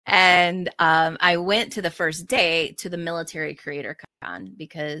And I went to the first day to the Military Creator Con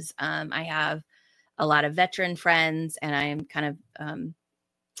because I have a lot of veteran friends, and I'm kind of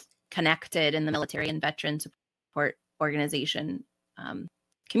connected in the military and veteran support organization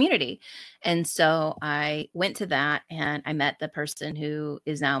community. And so I went to that, and I met the person who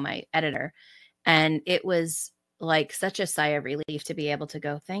is now my editor. And it was like such a sigh of relief to be able to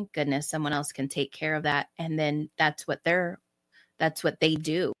go, thank goodness someone else can take care of that. And then that's what they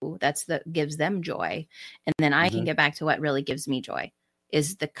do. That's that gives them joy. And then I can get back to what really gives me joy,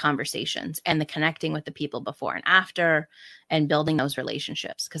 is the conversations and the connecting with the people before and after, and building those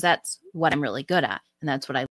relationships, because that's what I'm really good at. And that's what I